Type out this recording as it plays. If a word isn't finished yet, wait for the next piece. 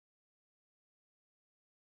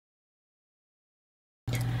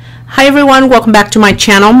Hi everyone, welcome back to my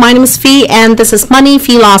channel. My name is Fee and this is Money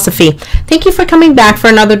Philosophy. Thank you for coming back for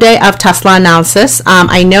another day of Tesla analysis.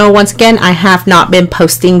 I know once again I have not been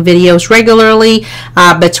posting videos regularly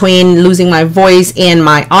between losing my voice and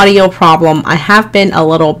my audio problem. I have been a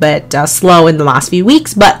little bit slow in the last few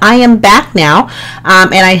weeks, but I am back now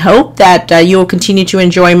and I hope that you will continue to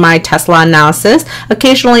enjoy my Tesla analysis.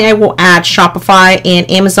 Occasionally I will add Shopify and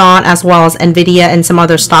Amazon as well as Nvidia and some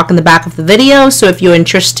other stock in the back of the video, so if you're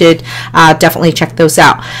interested, definitely check those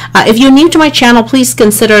out. If you're new to my channel, please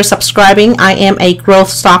consider subscribing. I am a growth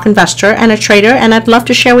stock investor and a trader, and I'd love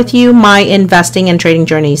to share with you my investing and trading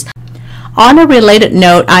journeys. On a related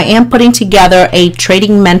note, I am putting together a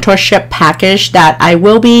trading mentorship package that I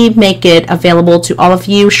will make it available to all of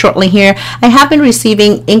you shortly here. I have been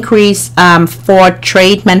receiving inquiries for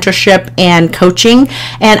trade mentorship and coaching,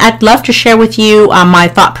 and I'd love to share with you my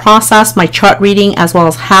thought process, my chart reading, as well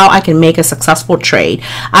as how I can make a successful trade.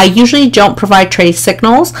 I usually don't provide trade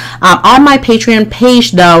signals. On my Patreon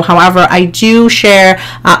page though, however, I do share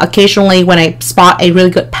occasionally when I spot a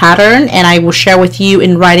really good pattern, and I will share with you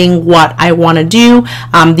in writing what I want to do,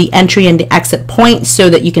 the entry and the exit point, so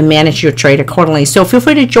that you can manage your trade accordingly. So feel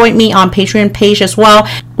free to join me on Patreon page as well.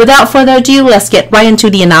 Without further ado, let's get right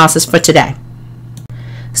into the analysis for today.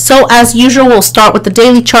 So as usual, we'll start with the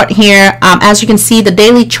daily chart here. As you can see, the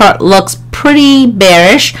daily chart looks pretty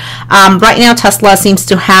bearish. Right now, Tesla seems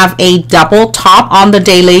to have a double top on the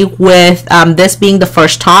daily, with this being the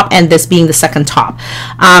first top and this being the second top.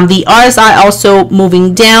 The RSI also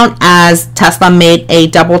moving down as Tesla made a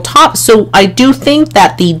double top. So I do think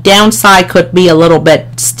that the downside could be a little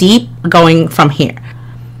bit steep going from here.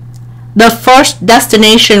 The first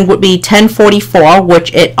destination would be 1044,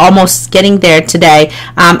 which it almost getting there today,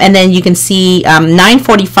 and then you can see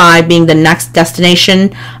 945 being the next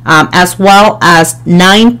destination, as well as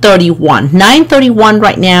 931. 931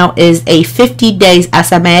 right now is a 50 days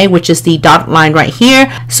SMA, which is the dotted line right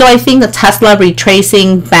here. So I think the Tesla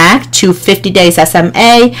retracing back to 50 days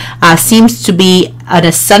SMA seems to be an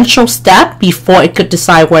essential step before it could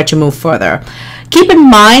decide where to move further. Keep in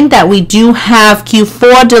mind that we do have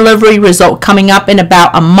Q4 delivery result coming up in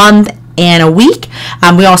about a month and a week.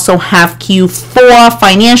 We also have Q4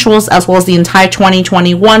 financials as well as the entire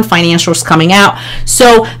 2021 financials coming out.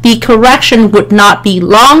 So the correction would not be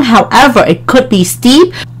long. However, it could be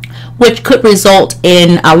steep, which could result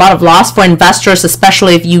in a lot of loss for investors,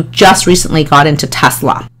 especially if you just recently got into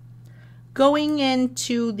Tesla. Going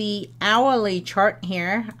into the hourly chart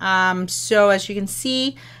here, so as you can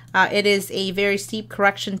see, it is a very steep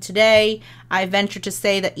correction today. I venture to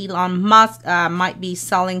say that Elon Musk might be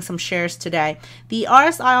selling some shares today. The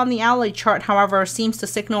RSI on the hourly chart, however, seems to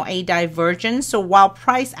signal a divergence. So while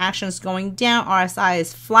price action is going down, RSI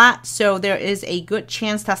is flat. So there is a good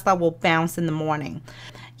chance Tesla will bounce in the morning.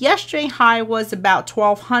 Yesterday high was about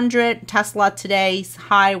 1200. Tesla today's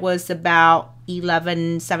high was about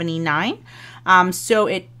 1179. So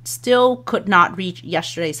it still could not reach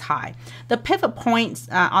yesterday's high. The pivot points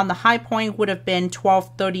on the high point would have been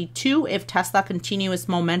 1232 if Tesla continued its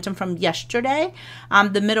momentum from yesterday.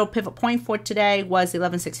 The middle pivot point for today was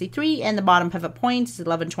 1163 and the bottom pivot point is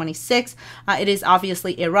 1126. It is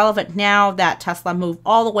obviously irrelevant now that Tesla moved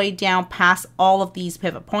all the way down past all of these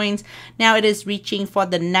pivot points. Now it is reaching for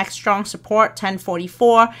the next strong support,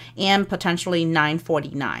 1044 and potentially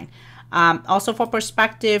 949. Also for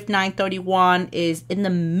perspective, 931 is in the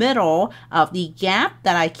middle of the gap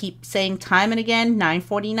that I keep saying time and again,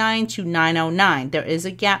 949 to 909. There is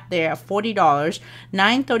a gap there of $40.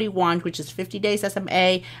 931, which is 50 days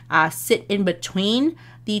SMA, sit in between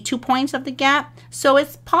the 2 points of the gap. So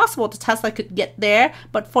it's possible that Tesla could get there,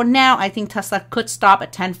 but for now, I think Tesla could stop at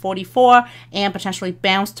 1044 and potentially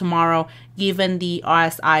bounce tomorrow given the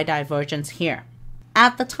RSI divergence here.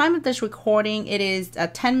 At the time of this recording, it is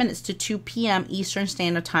 10 minutes to 2 p.m. Eastern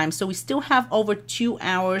Standard Time, so we still have over 2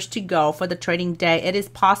 hours to go for the trading day. It is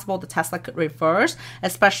possible the Tesla could reverse,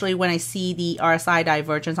 especially when I see the RSI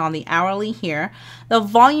divergence on the hourly here. The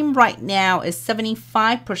volume right now is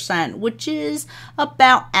 75%, which is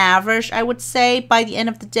about average, I would say. By the end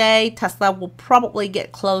of the day, Tesla will probably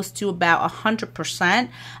get close to about 100%.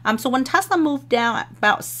 So when Tesla moved down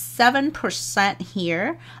about 7%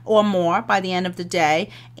 here or more by the end of the day,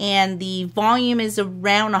 and the volume is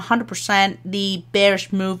around 100%, the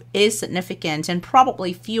bearish move is significant and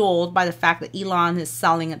probably fueled by the fact that Elon is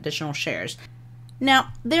selling additional shares.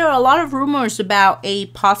 Now, there are a lot of rumors about a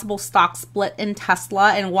possible stock split in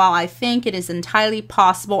Tesla, and while I think it is entirely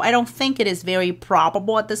possible, I don't think it is very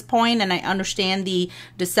probable at this point, and I understand the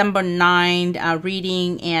December 9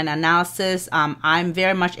 reading and analysis. I'm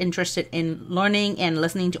very much interested in learning and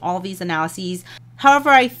listening to all of these analyses.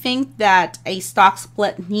 However, I think that a stock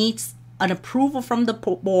split needs an approval from the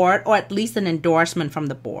board, or at least an endorsement from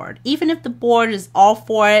the board. Even if the board is all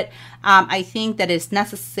for it, I think that it's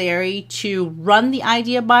necessary to run the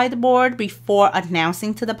idea by the board before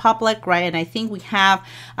announcing to the public, right? And I think we have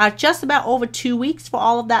just about over 2 weeks for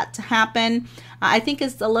all of that to happen. I think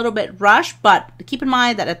it's a little bit rushed, but keep in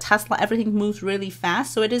mind that at Tesla, everything moves really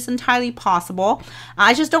fast, so it is entirely possible.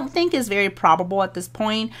 I just don't think it's very probable at this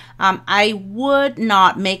point. I would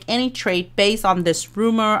not make any trade based on this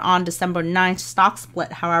rumor on December 9th stock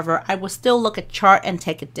split. However, I will still look at chart and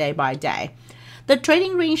take it day by day. The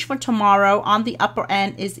trading range for tomorrow on the upper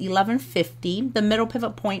end is 1150. The middle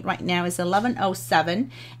pivot point right now is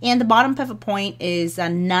 1107, and the bottom pivot point is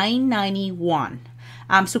 991.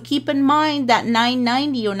 So keep in mind that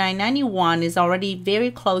 990 or 991 is already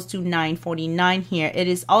very close to 949 here. It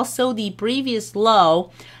is also the previous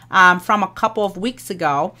low from a couple of weeks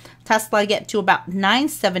ago. Tesla get to about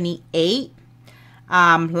 978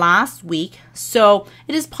 last week. So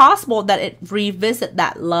it is possible that it revisit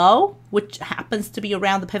that low, which happens to be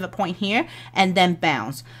around the pivot point here, and then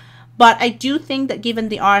bounce. But I do think that given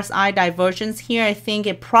the RSI divergence here, I think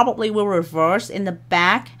it probably will reverse in the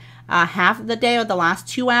back half of the day or the last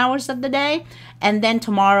 2 hours of the day, and then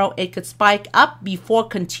tomorrow it could spike up before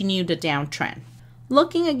continue the downtrend.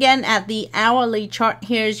 Looking again at the hourly chart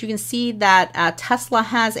here, as you can see that Tesla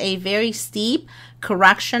has a very steep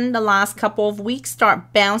correction the last couple of weeks,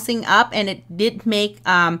 start bouncing up, and it did make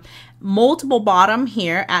multiple bottom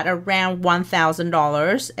here at around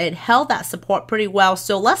 $1,000. It held that support pretty well,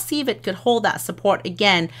 so let's see if it could hold that support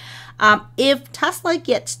again. If Tesla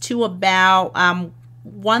gets to about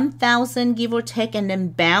 1,000 give or take and then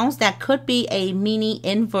bounce, that could be a mini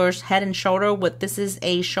inverse head and shoulder. With this is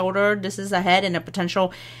a shoulder, this is a head, and a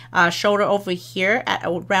potential shoulder over here at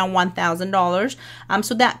around $1,000.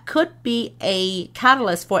 So that could be a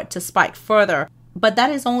catalyst for it to spike further. But that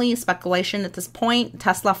is only speculation at this point.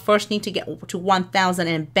 Tesla first need to get to 1,000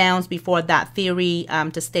 and bounce before that theory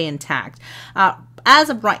to stay intact.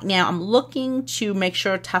 As of right now, I'm looking to make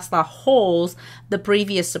sure Tesla holds the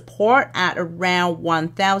previous support at around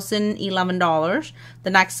 $1,011. The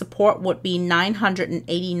next support would be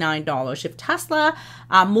 $989. If Tesla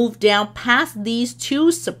moved down past these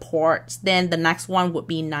two supports, then the next one would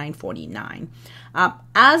be $949.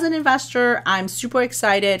 As an investor, I'm super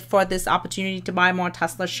excited for this opportunity to buy more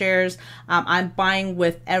Tesla shares. I'm buying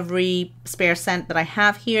with every spare cent that I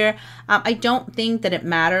have here. I don't think that it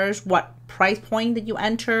matters what price point that you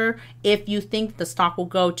enter. If you think the stock will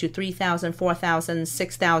go to 3,000, 4,000,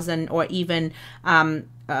 6,000, or even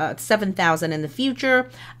 7,000 in the future.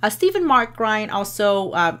 Stephen Mark Grine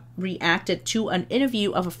also reacted to an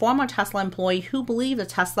interview of a former Tesla employee who believed that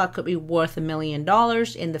Tesla could be worth $1 million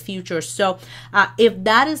in the future. So if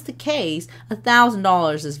that is the case,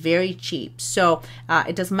 $1,000 is very cheap. So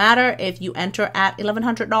it doesn't matter if you enter at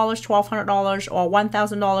 $1,100, $1,200, or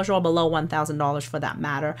 $1,000, or below $1,000 for that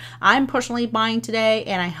matter. I'm personally buying today,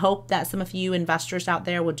 and I hope that some of you investors out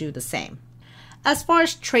there will do the same. As far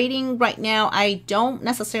as trading right now, I don't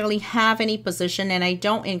necessarily have any position, and I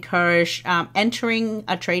don't encourage entering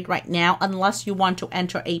a trade right now unless you want to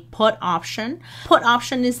enter a put option. Put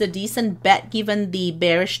option is a decent bet given the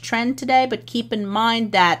bearish trend today, but keep in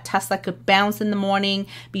mind that Tesla could bounce in the morning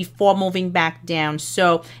before moving back down.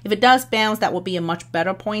 So if it does bounce, that will be a much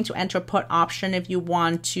better point to enter put option if you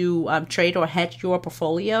want to trade or hedge your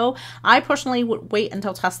portfolio. I personally would wait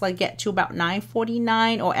until Tesla get to about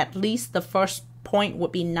 949, or at least the first point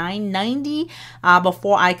would be 990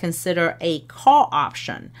 before I consider a call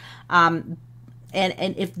option. And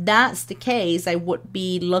if that's the case, I would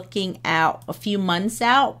be looking out a few months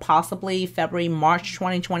out, possibly February, March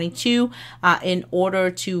 2022, in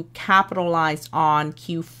order to capitalize on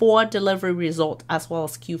Q4 delivery result as well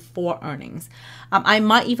as Q4 earnings. I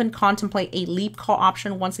might even contemplate a leap call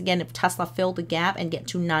option once again if Tesla filled the gap and get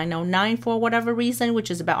to 909 for whatever reason,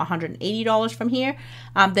 which is about $180 from here.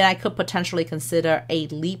 Then I could potentially consider a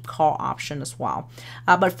leap call option as well.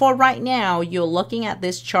 But for right now, you're looking at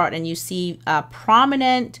this chart and you see a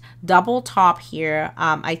prominent double top here.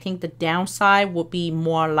 I think the downside will be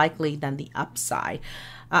more likely than the upside.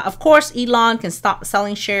 Of course, Elon can stop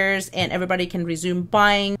selling shares and everybody can resume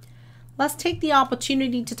buying. Let's take the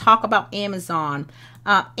opportunity to talk about Amazon.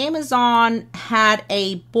 Amazon had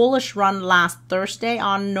a bullish run last Thursday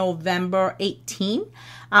on November 18.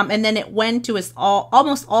 and then it went to its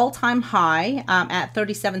almost all-time high at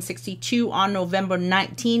 37.62 on November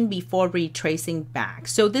 19 before retracing back.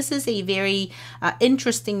 So this is a very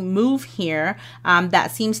interesting move here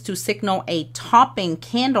that seems to signal a topping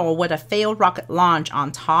candle with a failed rocket launch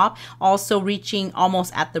on top, also reaching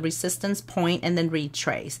almost at the resistance point and then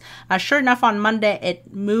retrace. Sure enough, on Monday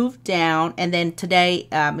it moved down, and then today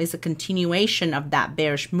is a continuation of that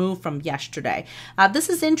bearish move from yesterday. This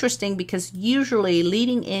is interesting because usually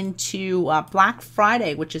leading into Black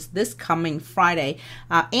Friday, which is this coming Friday,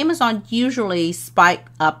 Amazon usually spike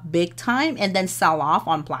up big time and then sell off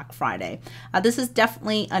on Black Friday. This is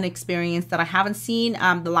definitely an experience that I haven't seen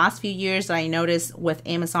the last few years. That I noticed with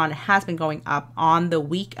Amazon, it has been going up on the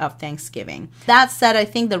week of Thanksgiving. That said, I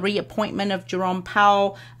think the reappointment of Jerome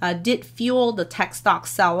Powell did fuel the tech stock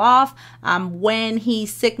sell-off. When he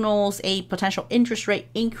signals a potential interest rate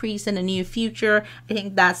increase in the near future, I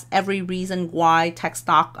think that's every reason why tech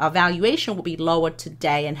stock valuation will be lower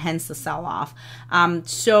today, and hence the sell-off.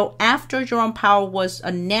 So after Jerome Powell was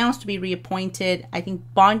announced to be reappointed, I think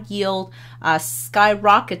bond yield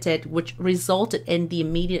skyrocketed, which resulted in the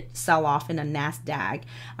immediate sell-off in the NASDAQ.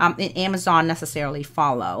 And Amazon necessarily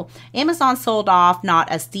follow. Amazon sold off not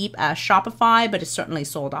as deep as Shopify, but it certainly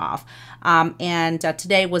sold off. And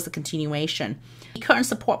today was a continuation. The current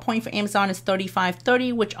support point for Amazon is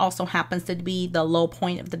 35.30, which also happens to be the low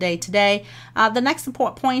point of the day today. The next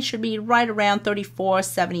support point should be right around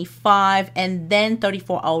 34.75 and then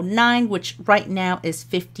 34.09, which right now is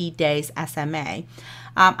 50 days SMA.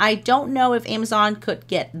 I don't know if Amazon could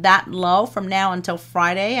get that low from now until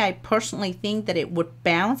Friday. I personally think that it would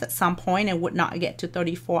bounce at some point and would not get to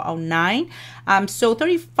 34.09. So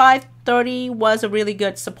 35.30 was a really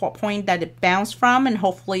good support point that it bounced from, and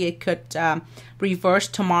hopefully it could reverse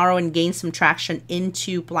tomorrow and gain some traction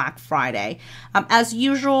into Black Friday. As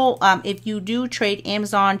usual, if you do trade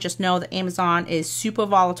Amazon, just know that Amazon is super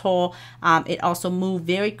volatile. It also moves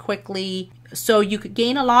very quickly. So you could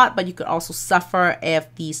gain a lot, but you could also suffer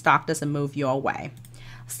if the stock doesn't move your way.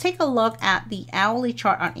 Let's take a look at the hourly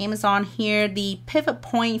chart on Amazon here. The pivot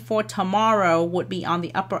point for tomorrow would be on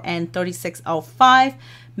the upper end, 36.05.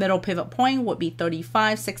 Middle pivot point would be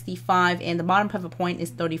 35.65, and the bottom pivot point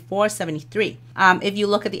is 34.73. If you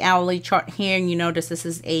look at the hourly chart here, and you notice this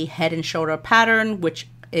is a head and shoulder pattern, which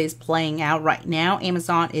is playing out right now.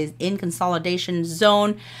 Amazon is in consolidation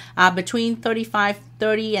zone between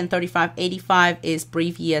 35.30 and 35.85 is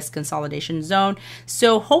previous consolidation zone.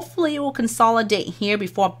 So hopefully it will consolidate here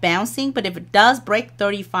before bouncing, but if it does break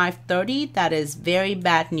 35.30, that is very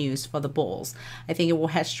bad news for the bulls. I think it will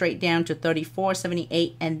head straight down to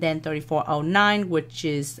 34.78 and then 34.09, which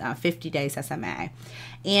is 50 days SMA.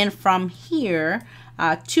 And from here,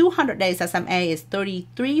 200 days SMA is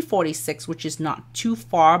 33.46, which is not too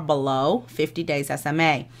far below 50 days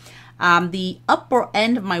SMA. The upper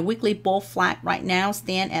end of my weekly bull flag right now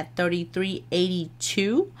stand at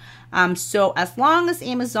 33.82. So as long as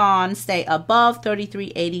Amazon stay above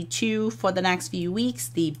 33.82 for the next few weeks,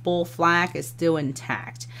 the bull flag is still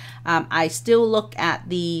intact. I still look at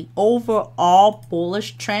the overall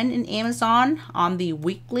bullish trend in Amazon on the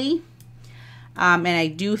weekly. And I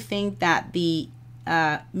do think that the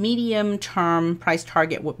medium term price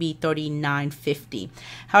target would be 39.50.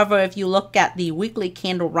 However, if you look at the weekly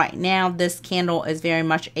candle right now, this candle is very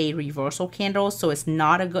much a reversal candle, so it's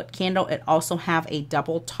not a good candle. It also have a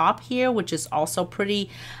double top here, which is also pretty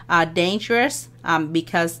dangerous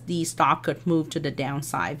because the stock could move to the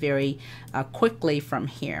downside very quickly from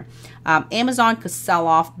here. Amazon could sell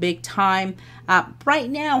off big time. Right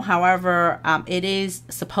now, however, it is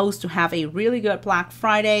supposed to have a really good Black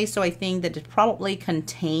Friday, so I think that it probably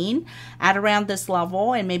contain at around this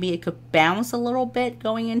level, and maybe it could bounce a little bit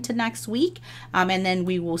going into next week, and then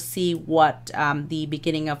we will see what the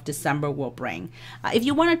beginning of December will bring. If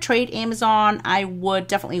you want to trade Amazon, I would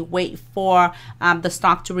definitely wait for the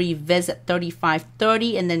stock to revisit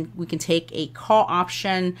 35.30, and then we can take a call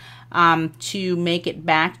option to make it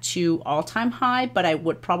back to all-time high, but I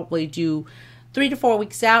would probably do 3 to 4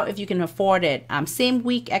 weeks out if you can afford it. Same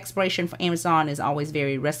week expiration for Amazon is always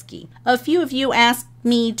very risky. A few of you asked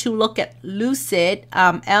me to look at Lucid.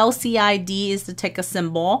 LCID is the ticker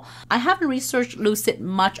symbol. I haven't researched Lucid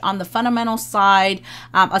much on the fundamental side,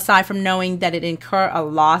 aside from knowing that it incurred a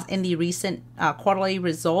loss in the recent quarterly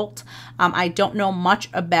result. I don't know much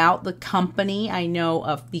about the company. I know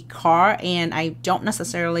of the car, and I don't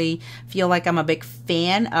necessarily feel like I'm a big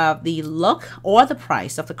fan of the look or the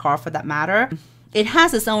price of the car for that matter. It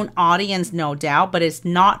has its own audience, no doubt, but it's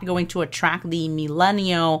not going to attract the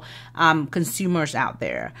millennial consumers out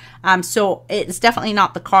there. So it's definitely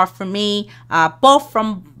not the car for me, both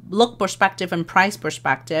from look perspective and price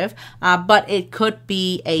perspective, but it could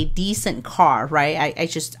be a decent car, right?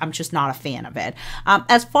 I'm just not a fan of it.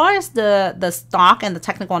 As far as the stock and the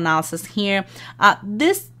technical analysis here,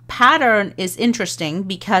 this pattern is interesting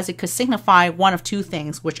because it could signify one of two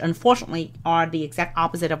things, which unfortunately are the exact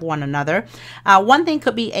opposite of one another. One thing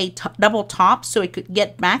could be a double top, so it could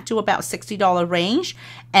get back to about $60 range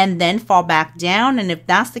and then fall back down. And if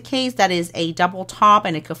that's the case, that is a double top,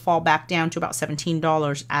 and it could fall back down to about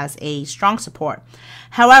 $17 as a strong support.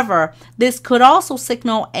 However, this could also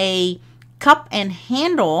signal a cup and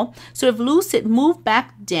handle. So if Lucid moved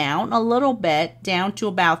back down a little bit, down to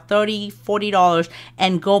about $30, $40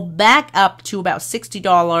 and go back up to about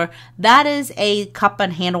 $60, that is a cup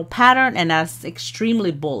and handle pattern, and that's extremely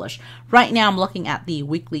bullish. Right now I'm looking at the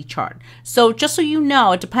weekly chart. So just so you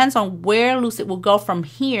know, it depends on where Lucid will go from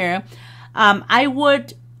here. I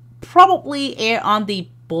would probably err on the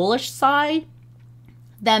bullish side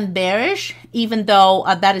than bearish, even though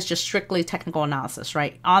that is just strictly technical analysis,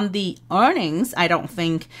 right? On the earnings, I don't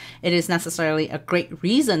think it is necessarily a great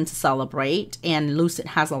reason to celebrate, and Lucid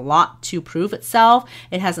has a lot to prove itself.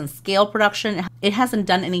 It hasn't scaled production. It hasn't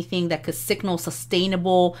done anything that could signal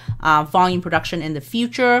sustainable volume production in the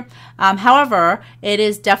future. However, it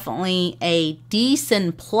is definitely a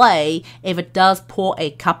decent play if it does pull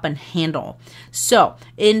a cup and handle. So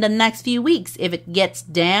in the next few weeks, if it gets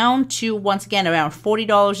down to, once again, around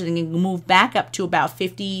 $40 and then move back up to about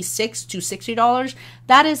 $56 to $60,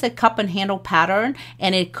 that is a cup and handle pattern,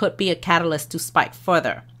 and it could be a catalyst to spike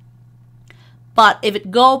further. But if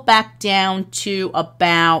it go back down to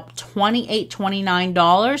about $28,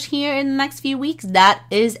 $29 here in the next few weeks, that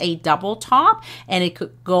is a double top, and it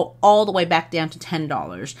could go all the way back down to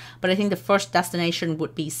 $10. But I think the first destination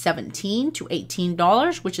would be $17 to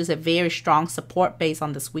 $18, which is a very strong support based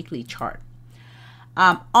on this weekly chart.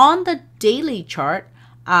 On the daily chart,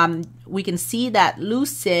 we can see that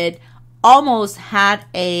Lucid almost had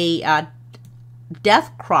a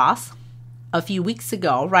death cross a few weeks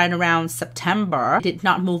ago, right around September. It did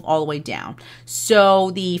not move all the way down.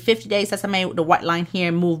 So the 50 days SMA, the white line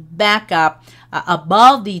here, moved back up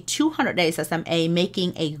above the 200 days SMA,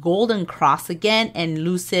 making a golden cross again, and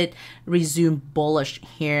Lucid resumed bullish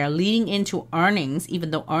here, leading into earnings.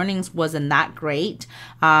 Even though earnings wasn't that great,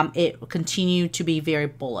 it continued to be very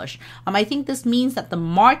bullish. I think this means that the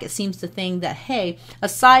market seems to think that, hey,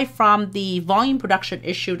 aside from the volume production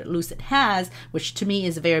issue that Lucid has, which to me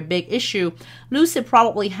is a very big issue, Lucid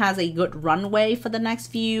probably has a good runway for the next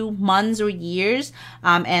few months or years,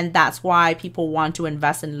 and that's why people want to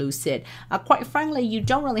invest in Lucid. Quite frankly, you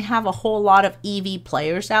don't really have a whole lot of EV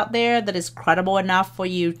players out there that is credible enough for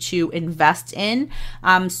you to invest in.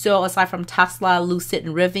 So aside from Tesla, Lucid,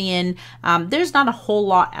 and Rivian, there's not a whole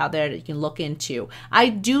lot out there that you can look into. I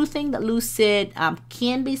do think that Lucid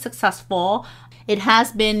can be successful. It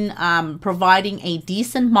has been providing a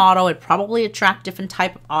decent model. It probably attracts different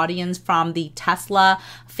type of audience from the Tesla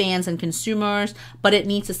fans and consumers, but it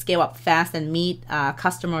needs to scale up fast and meet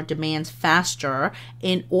customer demands faster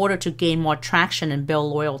in order to gain more traction and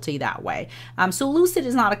build loyalty that way. So Lucid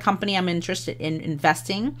is not a company I'm interested in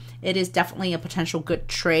investing. It is definitely a potential good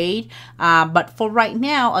trade, but for right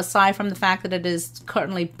now, aside from the fact that it is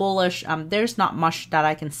currently bullish, there's not much that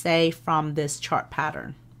I can say from this chart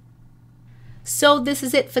pattern. So this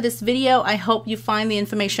is it for this video. I hope you find the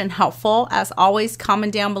information helpful. As always,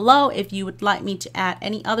 comment down below if you would like me to add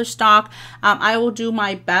any other stock. I will do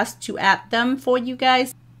my best to add them for you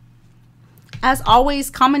guys. As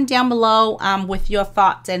always, comment down below with your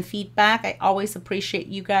thoughts and feedback. I always appreciate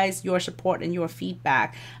you guys, your support and your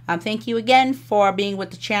feedback. Thank you again for being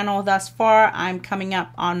with the channel thus far. I'm coming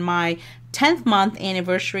up on my 10th month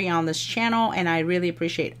anniversary on this channel, and I really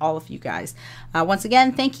appreciate all of you guys. Once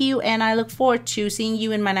again, thank you, and I look forward to seeing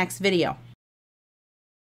you in my next video.